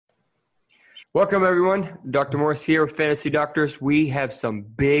Welcome, everyone. Dr. Morris here with Fantasy Doctors. We have some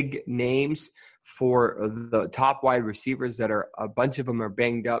big names for the top wide receivers that are a bunch of them are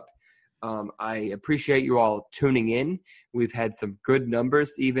banged up. I appreciate you all tuning in. We've had some good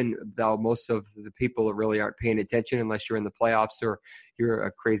numbers, even though most of the people really aren't paying attention unless you're in the playoffs or you're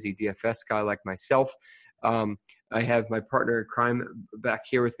a crazy DFS guy like myself. I have my partner in crime back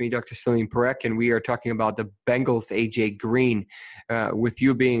here with me, Dr. Salim Parekh, and we are talking about the Bengals' A.J. Green. With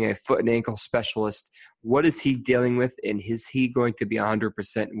you being a foot and ankle specialist, what is he dealing with, and is he going to be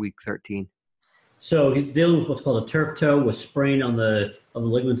 100% in Week 13? So he's dealing with what's called a turf toe with sprain of the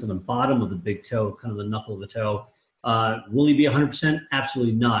ligaments on the bottom of the big toe, kind of the knuckle of the toe. Will he be 100%?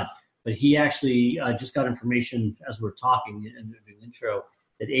 Absolutely not. But he actually just got information as we're talking in the intro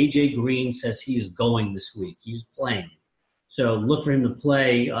that A.J. Green says he is going this week. He's playing. So look for him to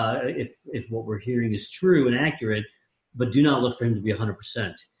play if what we're hearing is true and accurate, but do not look for him to be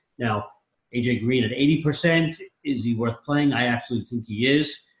 100%. Now, A.J. Green at 80%, is he worth playing? I absolutely think he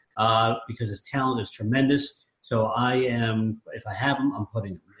is because his talent is tremendous. So if I have him, I'm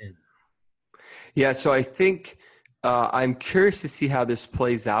putting him in. Yeah, so I think I'm curious to see how this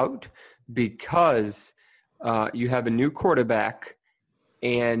plays out because you have a new quarterback,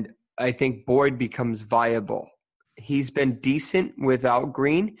 and I think Boyd becomes viable. He's been decent without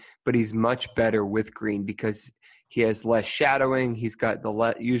Green, but he's much better with Green because he has less shadowing. He's got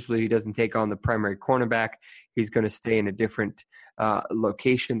usually he doesn't take on the primary cornerback. He's going to stay in a different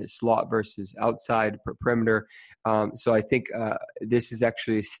location, the slot versus outside perimeter. So I think this is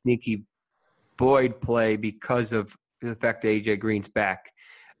actually a sneaky Boyd play because of the fact that A.J. Green's back.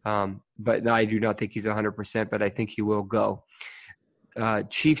 But I do not think he's 100%, but I think he will go.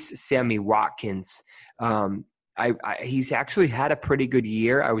 Chiefs Sammy Watkins. He's actually had a pretty good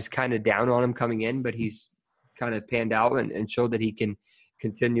year. I was kind of down on him coming in, but he's kind of panned out and showed that he can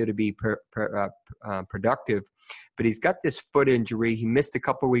continue to be productive. But he's got this foot injury. He missed a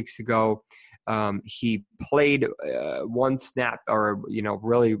couple weeks ago. He played one snap or,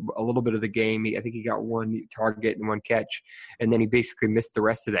 really a little bit of the game. I think he got one target and one catch, and then he basically missed the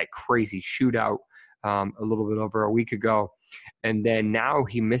rest of that crazy shootout a little bit over a week ago. And then now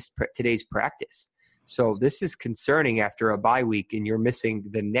he missed today's practice. So this is concerning after a bye week and you're missing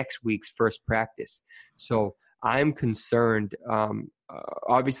the next week's first practice. So I'm concerned.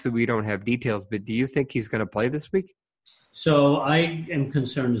 Obviously, we don't have details, but do you think he's going to play this week? So I am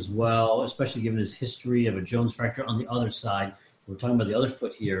concerned as well, especially given his history of a Jones fracture on the other side. We're talking about the other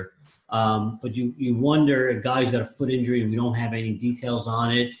foot here. But you wonder, a guy who's got a foot injury and we don't have any details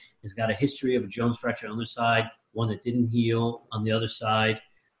on it, has got a history of a Jones fracture on the other side, one that didn't heal on the other side.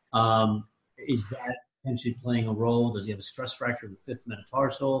 Is that potentially playing a role? Does he have a stress fracture of the fifth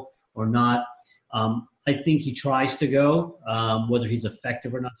metatarsal or not? I think he tries to go. Whether he's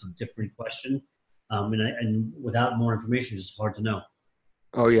effective or not is a different question. And without more information, it's just hard to know.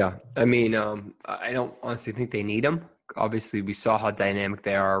 Oh, yeah. I mean, I don't honestly think they need him. Obviously, we saw how dynamic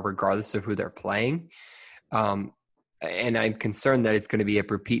they are regardless of who they're playing. And I'm concerned that it's going to be a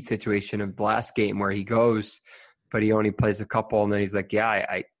repeat situation of the last game where he goes, but he only plays a couple, and then he's like,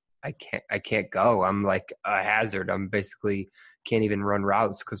 yeah, I can't go. I'm like a hazard. I'm basically can't even run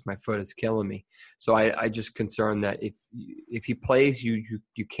routes because my foot is killing me. So I just concerned that if he plays, you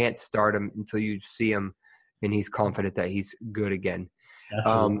can't start him until you see him and he's confident that he's good again.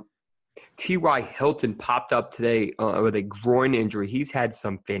 T.Y. Hilton popped up today with a groin injury. He's had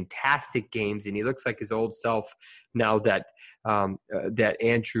some fantastic games, and he looks like his old self now that that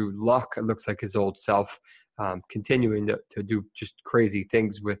Andrew Luck looks like his old self, continuing to do just crazy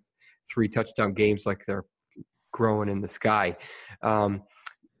things with 3 touchdown games like they're growing in the sky.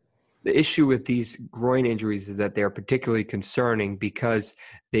 The issue with these groin injuries is that they're particularly concerning because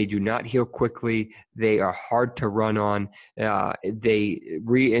they do not heal quickly. They are hard to run on. They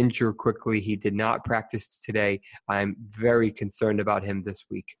re-injure quickly. He did not practice today. I'm very concerned about him this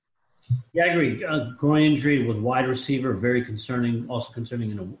week. Yeah, I agree. Groin injury with wide receiver, very concerning. Also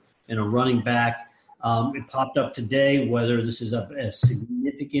concerning in a running back. It popped up today. Whether this is a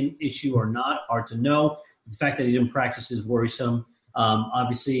significant issue or not, hard to know. The fact that he didn't practice is worrisome.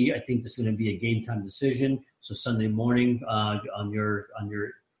 Obviously, I think this is going to be a game time decision. So Sunday morning on your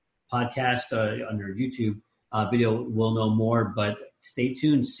podcast, on your YouTube video, we'll know more. But stay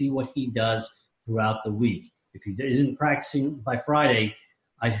tuned, see what he does throughout the week. If he isn't practicing by Friday,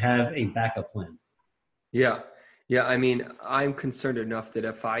 I'd have a backup plan. Yeah. I mean, I'm concerned enough that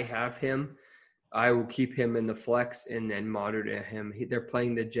if I have him, I will keep him in the flex and then monitor him. They're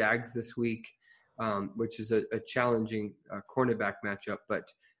playing the Jags this week, which is a challenging cornerback matchup,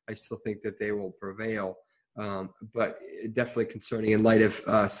 but I still think that they will prevail. But definitely concerning in light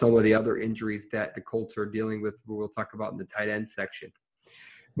of some of the other injuries that the Colts are dealing with, we'll talk about in the tight end section.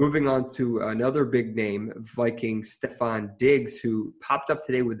 Moving on to another big name, Viking Stefon Diggs, who popped up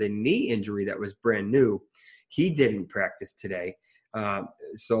today with a knee injury that was brand new. He didn't practice today.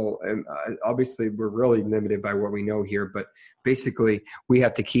 So obviously we're really limited by what we know here, but basically we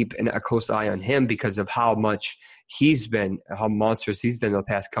have to keep a close eye on him because of how monstrous he's been the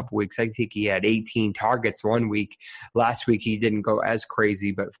past couple weeks. I think he had 18 targets one week. Last week he didn't go as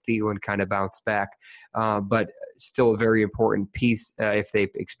crazy, but Thielen kind of bounced back. But still a very important piece if they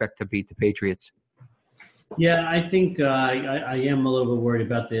expect to beat the Patriots. Yeah, I think I am a little bit worried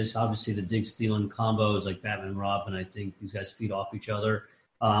about this. Obviously, the Diggs-Thielen combo is like Batman and Robin. I think these guys feed off each other.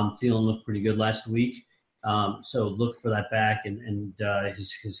 Thielen looked pretty good last week, so look for that back and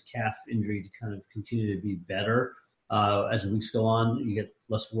his calf injury to kind of continue to be better as the weeks go on. You get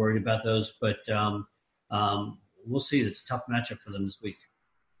less worried about those, but we'll see. It's a tough matchup for them this week.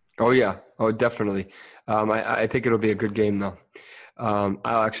 Oh, yeah. Oh, definitely. I think it'll be a good game, though. I'm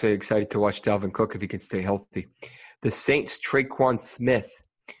actually excited to watch Dalvin Cook if he can stay healthy. The Saints' Traquan Smith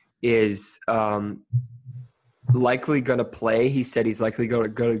is likely going to play. He said he's likely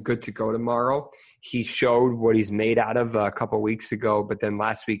good to go tomorrow. He showed what he's made out of a couple of weeks ago, but then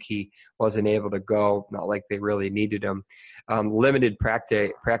last week he wasn't able to go, not like they really needed him. Limited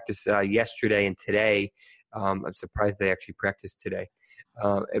practice yesterday and today. I'm surprised they actually practiced today.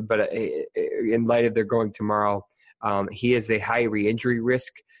 But in light of their going tomorrow, he has a high re-injury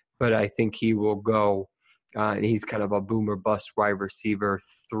risk, but I think he will go. And he's kind of a boomer bust wide receiver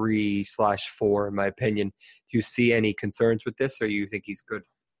 3/4, in my opinion. Do you see any concerns with this, or you think he's good?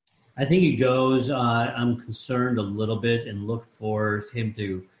 I think he goes. I'm concerned a little bit and look for him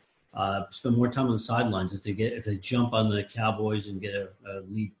to spend more time on the sidelines if they jump on the Cowboys and get a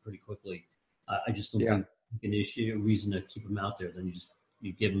lead pretty quickly. I just don't think an issue, a reason to keep him out there. Then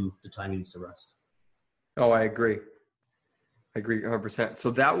you give him the time he needs to rest. Oh, I agree. 100%. So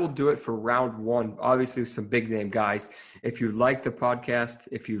that will do it for round one. Obviously, some big name guys. If you like the podcast,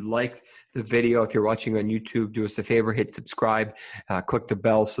 if you like the video, if you're watching on YouTube, do us a favor, hit subscribe, click the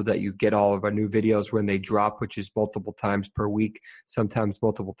bell so that you get all of our new videos when they drop, which is multiple times per week, sometimes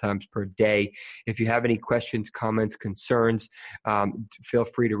multiple times per day. If you have any questions, comments, concerns, feel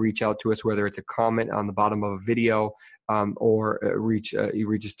free to reach out to us, whether it's a comment on the bottom of a video, or you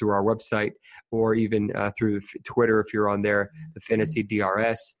reach us through our website, or even through Twitter if you're on there, the Fantasy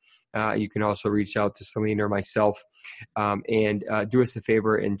DRS. You can also reach out to Celine or myself, and do us a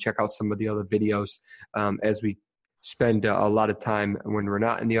favor and check out some of the other videos as we spend a lot of time when we're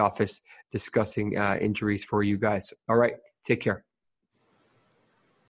not in the office discussing injuries for you guys. All right, take care.